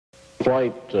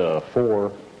Flight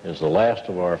 4 is the last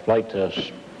of our flight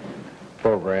test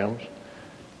programs.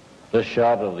 This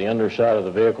shot of the underside of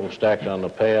the vehicle stacked on the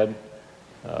pad.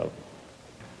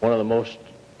 One of the most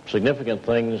significant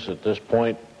things at this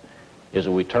point is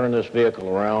that we turn this vehicle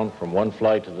around from one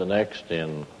flight to the next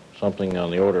in something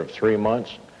on the order of 3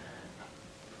 months.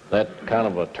 That kind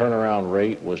of a turnaround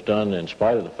rate was done in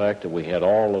spite of the fact that we had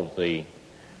all of the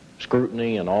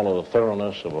scrutiny and all of the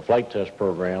thoroughness of a flight test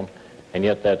program, and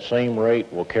yet that same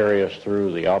rate will carry us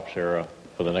through the ops era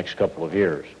for the next couple of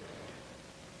years.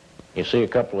 You see a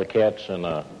couple of cats in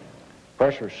a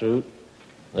pressure suit.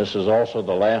 This is also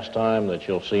the last time that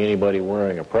you'll see anybody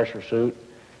wearing a pressure suit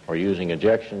or using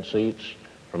ejection seats.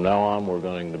 From now on, we're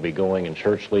going to be going in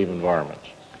shirt sleeve environments.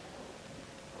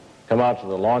 Come out to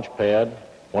the launch pad.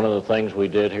 One of the things we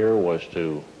did here was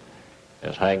to,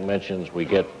 as Hank mentions, we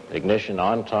get ignition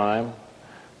on time,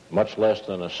 much less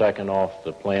than a second off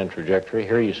the planned trajectory.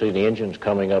 Here you see the engines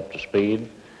coming up to speed.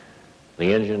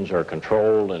 The engines are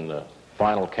controlled in the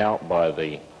final count by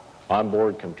the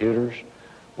onboard computers.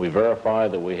 We verify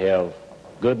that we have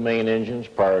good main engines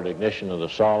prior to ignition of the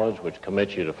solids, which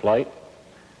commit you to flight.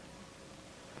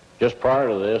 Just prior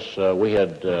to this, we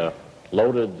had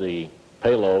loaded the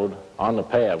payload on the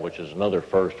pad, which is another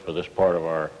first for this part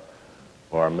of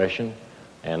our mission,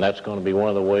 and that's going to be one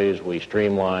of the ways we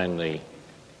streamline the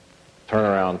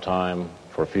turnaround time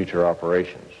for future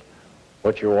operations.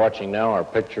 What you're watching now are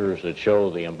pictures that show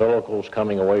the umbilicals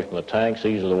coming away from the tanks.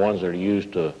 These are the ones that are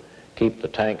used to keep the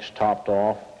tanks topped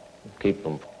off, keep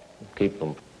them,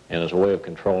 and as a way of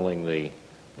controlling the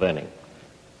venting.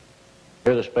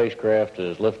 Here the spacecraft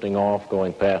is lifting off,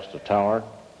 going past the tower.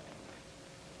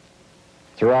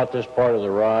 Throughout this part of the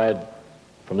ride,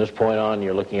 from this point on,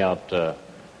 you're looking out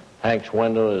Hank's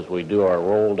window as we do our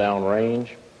roll down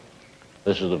range.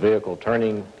 This is the vehicle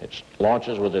turning. It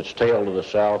launches with its tail to the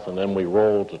south, and then we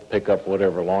roll to pick up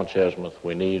whatever launch azimuth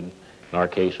we need, in our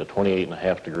case a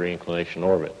 28.5-degree inclination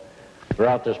orbit.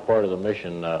 Throughout this part of the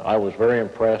mission, I was very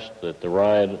impressed that the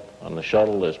ride on the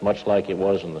shuttle is much like it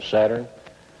was in the Saturn.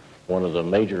 One of the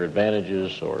major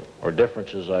advantages or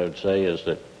differences, I would say, is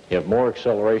that you have more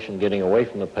acceleration getting away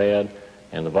from the pad,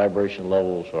 and the vibration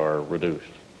levels are reduced.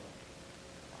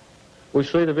 We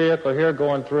see the vehicle here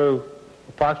going through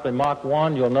approximately Mach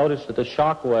 1. You'll notice that the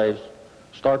shock waves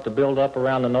start to build up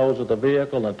around the nose of the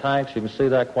vehicle and the tanks. You can see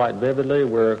that quite vividly.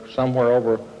 We're somewhere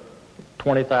over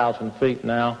 20,000 feet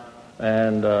now,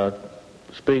 and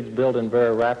speed's building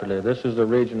very rapidly. This is the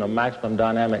region of maximum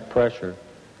dynamic pressure.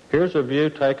 Here's a view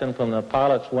taken from the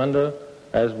pilot's window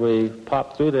as we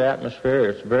pop through the atmosphere.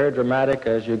 It's very dramatic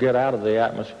as you get out of the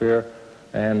atmosphere,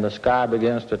 and the sky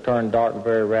begins to turn dark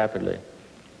very rapidly.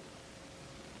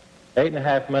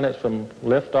 8.5 minutes from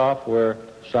liftoff, we're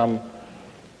some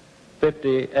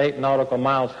 58 nautical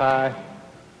miles high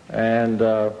and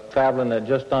traveling at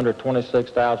just under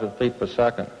 26,000 feet per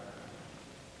second.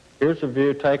 Here's a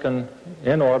view taken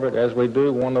in orbit as we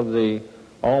do one of the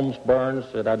OMS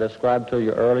burns that I described to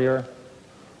you earlier.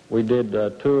 We did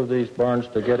 2 of these burns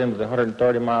to get into the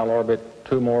 130-mile orbit,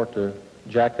 2 more to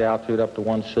jack the altitude up to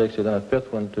 160, then a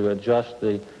 5th one to adjust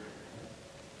the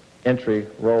entry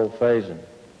roll phasing.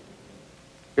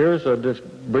 Here's a just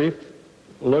brief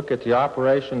look at the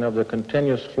operation of the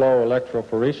continuous flow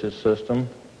electrophoresis system.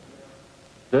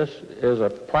 This is a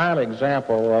prime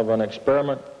example of an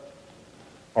experiment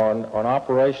or an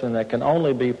operation that can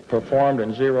only be performed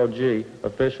in zero-G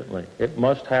efficiently. It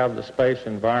must have the space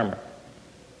environment.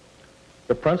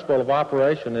 The principle of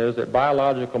operation is that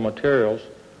biological materials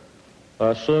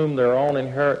assume their own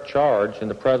inherent charge in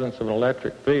the presence of an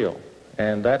electric field,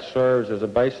 and that serves as a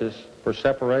basis for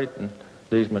separating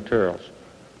these materials.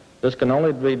 This can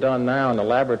only be done now in the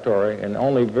laboratory, and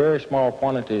only very small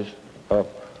quantities of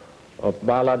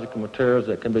biological materials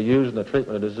that can be used in the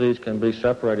treatment of disease can be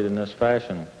separated in this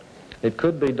fashion. It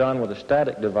could be done with a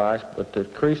static device, but to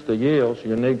increase the yields,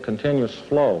 you need continuous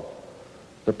flow.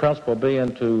 The principle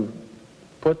being to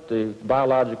put the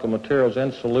biological materials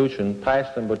in solution,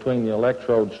 pass them between the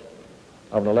electrodes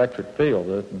of an electric field.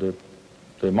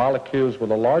 The molecules with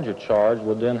a larger charge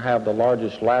would then have the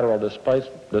largest lateral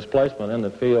displacement in the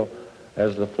field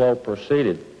as the flow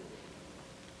proceeded.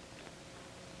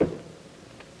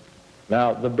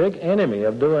 Now, the big enemy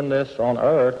of doing this on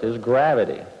Earth is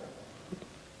gravity.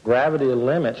 Gravity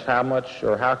limits how much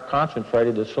or how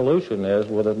concentrated the solution is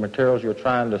with the materials you're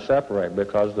trying to separate,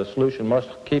 because the solution must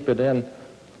keep it in,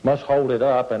 must hold it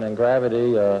up, and in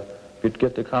gravity, if you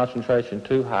get the concentration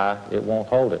too high, it won't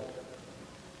hold it.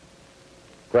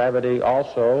 Gravity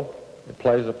also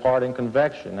plays a part in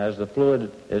convection. As the fluid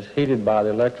is heated by the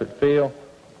electric field,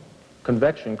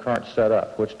 convection currents set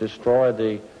up, which destroy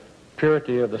the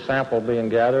purity of the sample being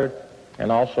gathered,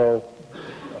 and also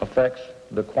affects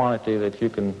the quantity that you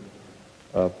can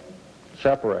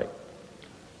separate.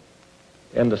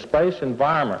 In the space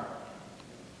environment,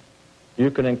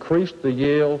 you can increase the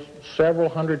yield several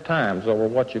hundred times over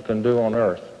what you can do on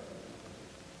Earth.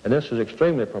 And this is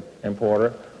extremely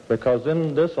important because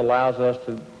then this allows us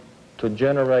to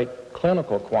generate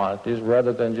clinical quantities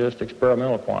rather than just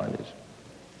experimental quantities.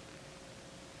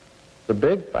 The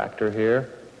big factor here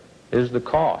is the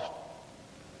cost.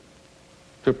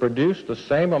 To produce the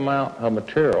same amount of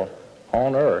material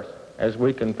on Earth as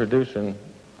we can produce in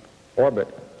orbit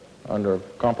under a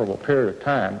comparable period of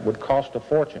time would cost a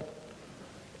fortune.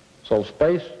 So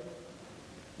space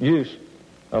use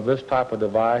of this type of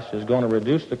device is going to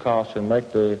reduce the cost and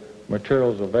make the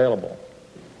materials available.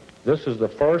 This is the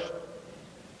first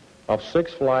of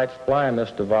 6 flights flying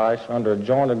this device under a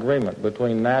joint agreement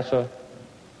between NASA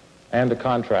and the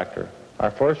contractor. Our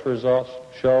first results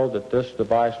show that this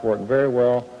device worked very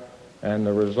well, and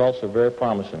the results are very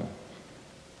promising.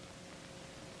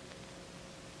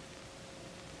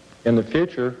 In the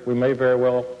future, we may very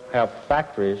well have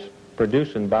factories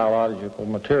producing biological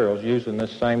materials using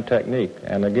this same technique.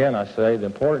 And again, I say the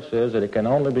importance is that it can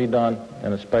only be done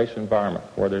in a space environment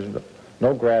where there's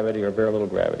no gravity or very little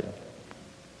gravity.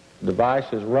 The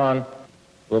device is run, a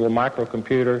little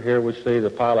microcomputer. Here we see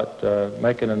the pilot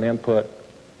making an input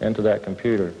into that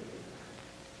computer.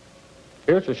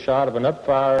 Here's a shot of an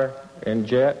upfire in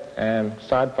jet and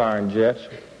side firing jets.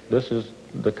 This is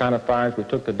the kind of firings we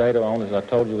took the data on, as I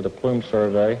told you, with the plume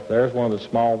survey. There's one of the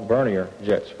small vernier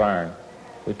jets firing.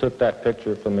 We took that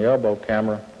picture from the elbow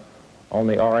camera on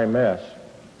the RMS.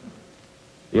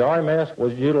 The RMS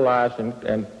was utilized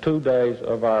in 2 days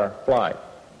of our flight.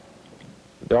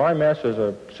 The RMS is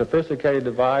a sophisticated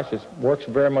device. It works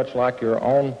very much like your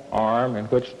own arm, in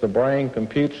which the brain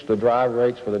computes the drive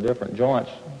rates for the different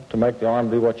joints to make the arm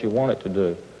do what you want it to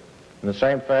do. In the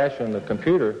same fashion, the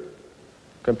computer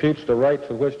computes the rates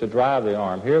with which to drive the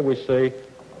arm. Here we see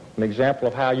an example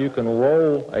of how you can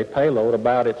roll a payload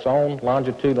about its own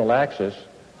longitudinal axis,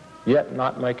 yet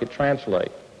not make it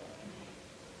translate.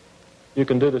 You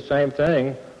can do the same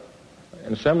thing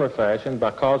in similar fashion by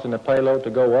causing the payload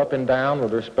to go up and down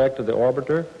with respect to the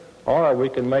orbiter, or we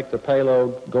can make the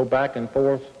payload go back and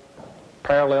forth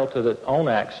parallel to its own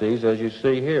axes, as you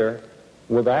see here,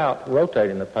 without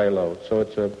rotating the payload. So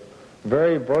it's a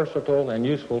very versatile and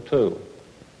useful tool.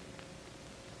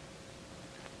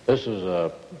 This is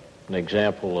an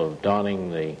example of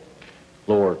donning the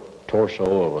lower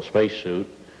torso of a spacesuit.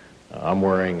 I'm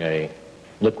wearing a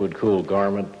liquid-cooled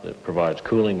garment that provides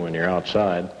cooling when you're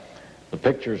outside. The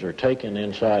pictures are taken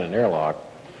inside an airlock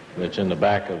that's in the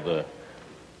back of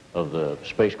the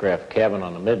spacecraft cabin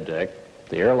on the middeck.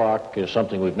 The airlock is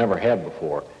something we've never had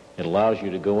before. It allows you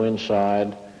to go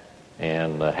inside,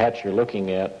 and the hatch you're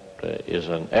looking at is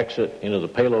an exit into the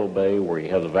payload bay where you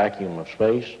have the vacuum of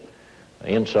space.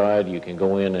 Inside, you can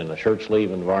go in a shirt sleeve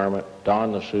environment,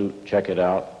 don the suit, check it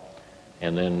out,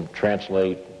 and then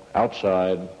translate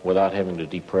outside without having to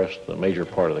depress the major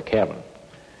part of the cabin.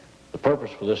 The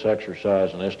purpose for this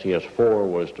exercise in STS-4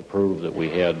 was to prove that we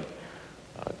had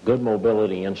good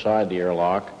mobility inside the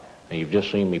airlock, and you've just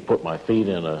seen me put my feet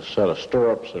in a set of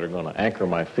stirrups that are going to anchor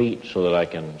my feet so that I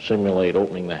can simulate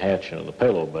opening the hatch into the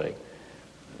payload bay.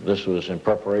 This was in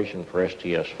preparation for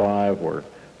STS-5, where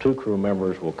 2 crew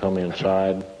members will come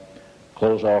inside,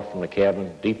 close off from the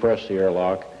cabin, depress the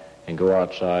airlock, and go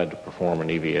outside to perform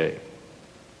an EVA.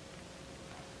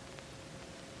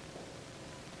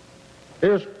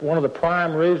 Here's one of the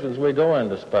prime reasons we go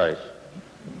into space.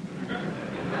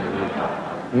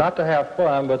 Not to have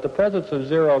fun, but the presence of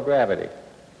zero gravity.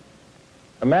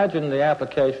 Imagine the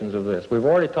applications of this. We've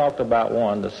already talked about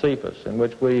one, the Cephas, in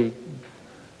which we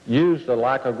use the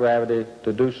lack of gravity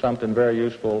to do something very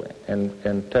useful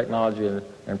in technology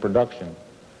and production.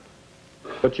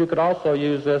 But you could also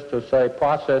use this to, say,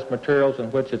 process materials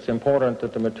in which it's important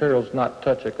that the materials not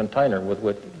touch a container with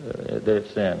which that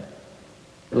it's in.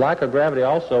 The lack of gravity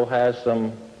also has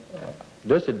some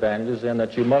disadvantages in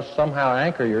that you must somehow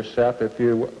anchor yourself if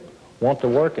you want to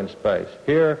work in space.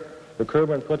 Here, the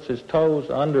crewman puts his toes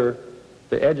under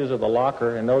the edges of the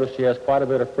locker, and notice he has quite a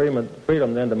bit of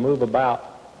freedom then to move about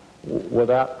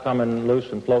without coming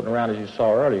loose and floating around as you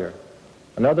saw earlier.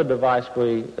 Another device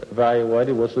we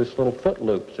evaluated was this little foot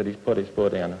loops that he's put his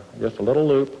foot in. Just a little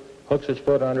loop, hooks his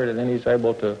foot under it, and then he's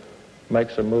able to make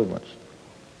some movements.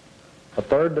 A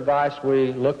third device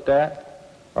we looked at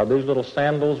are these little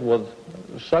sandals with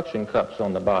suction cups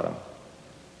on the bottom.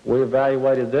 We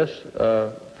evaluated this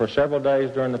for several days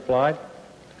during the flight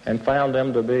and found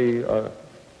them to be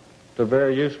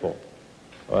very useful.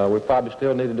 We probably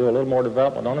still need to do a little more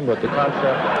development on them, but the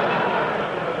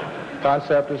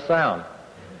concept is sound.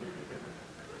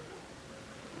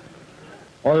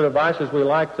 One of the devices we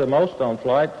liked the most on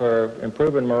flight for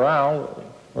improving morale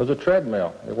was a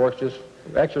treadmill. It works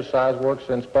exercise works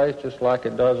in space just like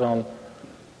it does on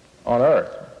Earth.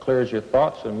 It clears your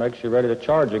thoughts and makes you ready to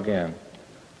charge again.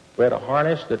 We had a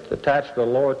harness that attached to the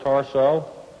lower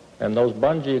torso, and those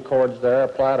bungee cords there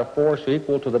applied a force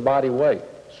equal to the body weight.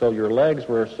 So your legs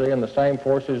were seeing the same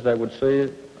forces they would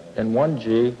see in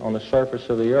 1G on the surface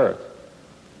of the Earth.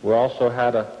 We also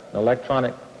had an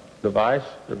electronic device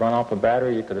that run off a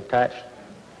battery you could attach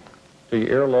to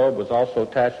your earlobe. Was also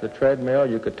attached to the treadmill.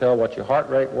 You could tell what your heart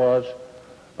rate was,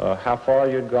 how far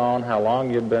you'd gone, how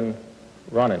long you'd been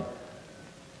running.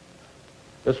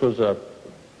 This was a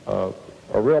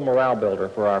real morale builder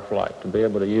for our flight to be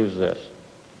able to use this.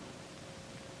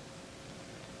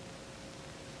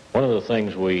 One of the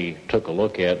things we took a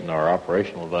look at in our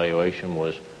operational evaluation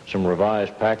was some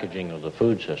revised packaging of the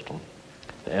food system.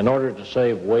 In order to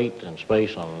save weight and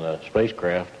space on the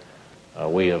spacecraft,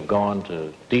 we have gone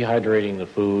to dehydrating the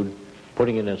food,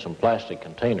 putting it in some plastic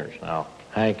containers. Now,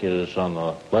 Hank is on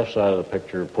the left side of the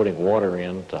picture putting water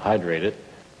in to hydrate it.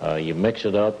 You mix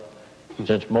it up.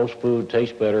 Since most food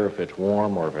tastes better if it's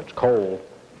warm or if it's cold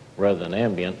rather than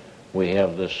ambient, we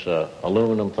have this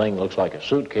aluminum thing that looks like a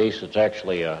suitcase. It's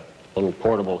actually a little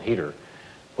portable heater.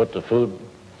 Put the food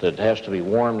that has to be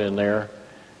warmed in there,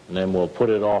 and then we'll put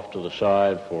it off to the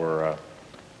side for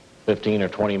 15 or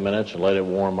 20 minutes and let it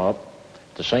warm up.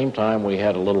 At the same time, we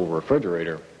had a little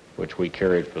refrigerator, which we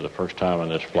carried for the first time on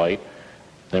this flight.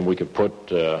 Then we could put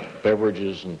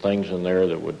beverages and things in there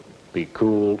that would be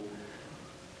cooled.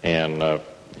 And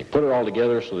you put it all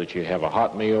together so that you have a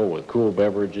hot meal with cool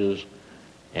beverages,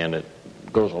 and it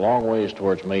goes a long ways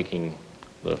towards making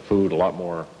the food a lot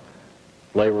more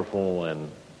flavorful. And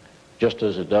just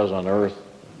as it does on Earth,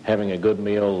 having a good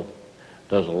meal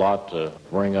does a lot to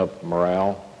bring up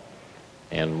morale.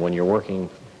 And when you're working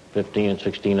 15 and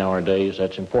 16-hour days,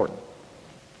 that's important.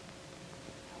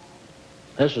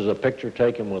 This is a picture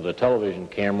taken with a television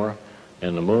camera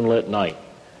in the moonlit night.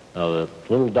 Now, the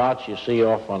little dots you see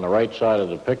off on the right side of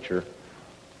the picture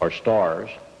are stars.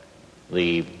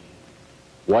 The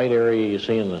white area you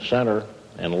see in the center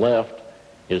and left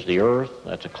is the Earth.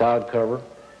 That's a cloud cover.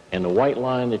 And the white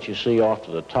line that you see off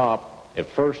to the top at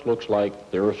first looks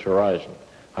like the Earth's horizon.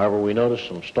 However, we noticed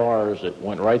some stars that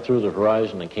went right through the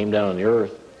horizon and came down on the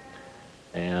Earth.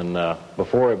 And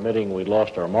before admitting we'd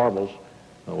lost our marbles,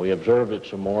 we observed it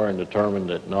some more and determined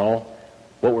that no,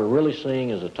 what we're really seeing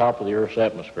is the top of the Earth's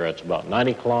atmosphere. It's about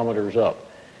 90 kilometers up.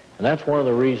 And that's one of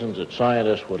the reasons that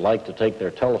scientists would like to take their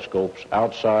telescopes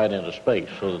outside into space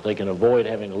so that they can avoid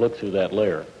having to look through that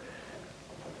layer.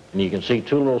 And you can see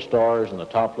two little stars in the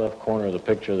top left corner of the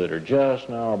picture that are just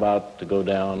now about to go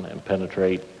down and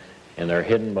penetrate, and they're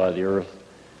hidden by the Earth.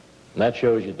 And that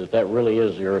shows you that that really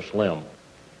is the Earth's limb.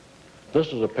 This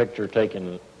is a picture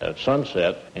taken at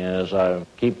sunset, and as I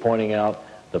keep pointing out,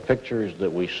 the pictures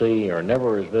that we see are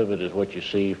never as vivid as what you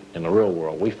see in the real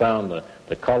world. We found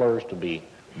the colors to be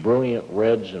brilliant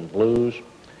reds and blues,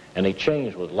 and they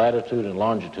change with latitude and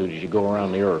longitude as you go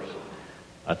around the Earth.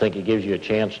 I think it gives you a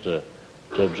chance to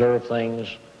observe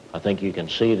things. I think you can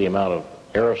see the amount of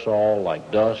aerosol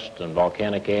like dust and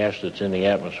volcanic ash that's in the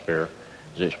atmosphere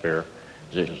as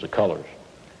the colors.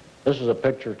 This is a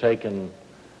picture taken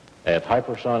at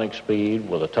hypersonic speed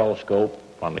with a telescope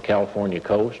on the California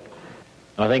coast.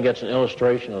 I think that's an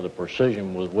illustration of the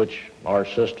precision with which our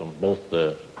system, both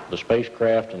the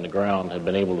spacecraft and the ground, have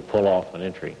been able to pull off an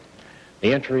entry.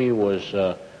 The entry was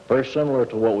very similar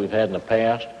to what we've had in the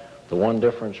past. The one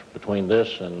difference between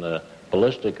this and the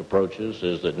ballistic approaches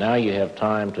is that now you have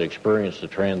time to experience the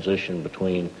transition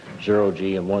between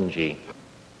 0G and 1G.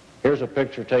 Here's a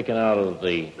picture taken out of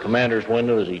the commander's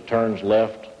window as he turns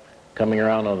left, coming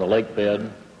around on the lake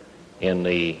bed. In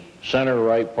the center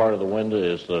right part of the window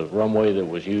is the runway that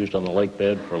was used on the lake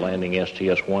bed for landing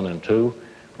STS-1 and 2.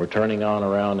 We're turning on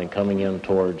around and coming in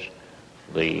towards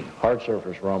the hard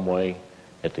surface runway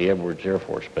at the Edwards Air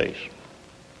Force Base.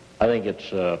 I think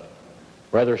it's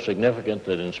rather significant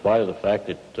that in spite of the fact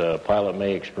that a pilot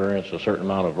may experience a certain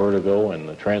amount of vertigo and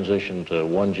the transition to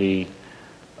 1G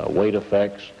weight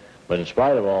effects, but in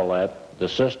spite of all that, the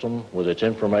system with its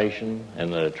information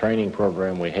and the training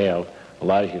program we have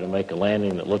allows you to make a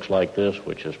landing that looks like this,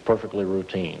 which is perfectly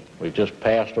routine. We've just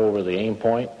passed over the aim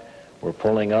point. We're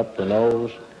pulling up the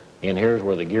nose, and here's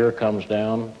where the gear comes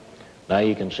down. Now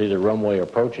you can see the runway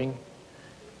approaching,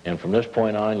 and from this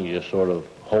point on, you just sort of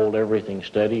hold everything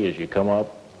steady as you come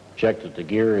up, check that the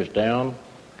gear is down.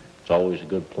 It's always a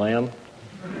good plan.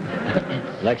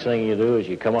 Next thing you do is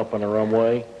you come up on the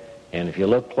runway, and if you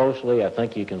look closely, I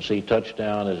think you can see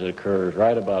touchdown as it occurs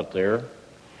right about there.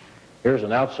 Here's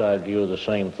an outside view of the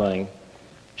same thing.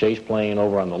 Chase plane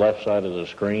over on the left side of the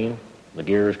screen. The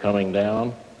gears coming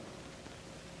down.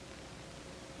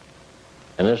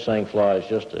 And this thing flies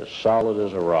just as solid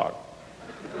as a rock.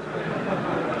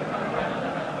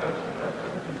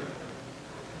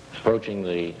 Approaching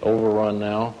the overrun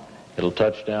now. It'll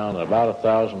touch down at about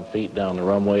 1,000 feet down the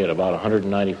runway at about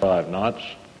 195 knots.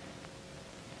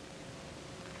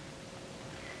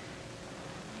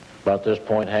 About this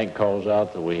point, Hank calls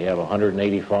out that we have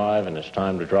 185 and it's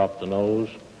time to drop the nose.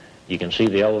 You can see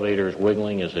the elevators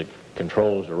wiggling as it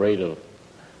controls the rate of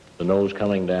the nose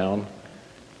coming down.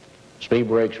 Speed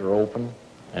brakes are open,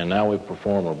 and now we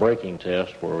perform a braking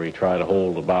test where we try to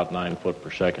hold about 9 foot per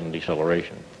second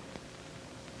deceleration.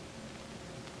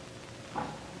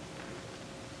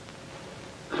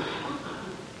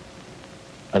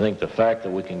 I think the fact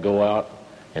that we can go out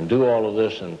and do all of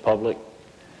this in public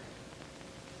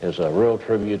is a real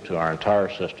tribute to our entire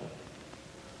system.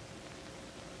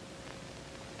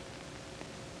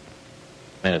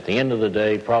 And at the end of the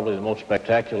day, probably the most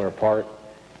spectacular part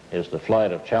is the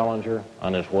flight of Challenger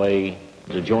on its way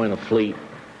to join a fleet.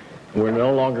 We're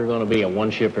no longer going to be a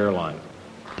one-ship airline.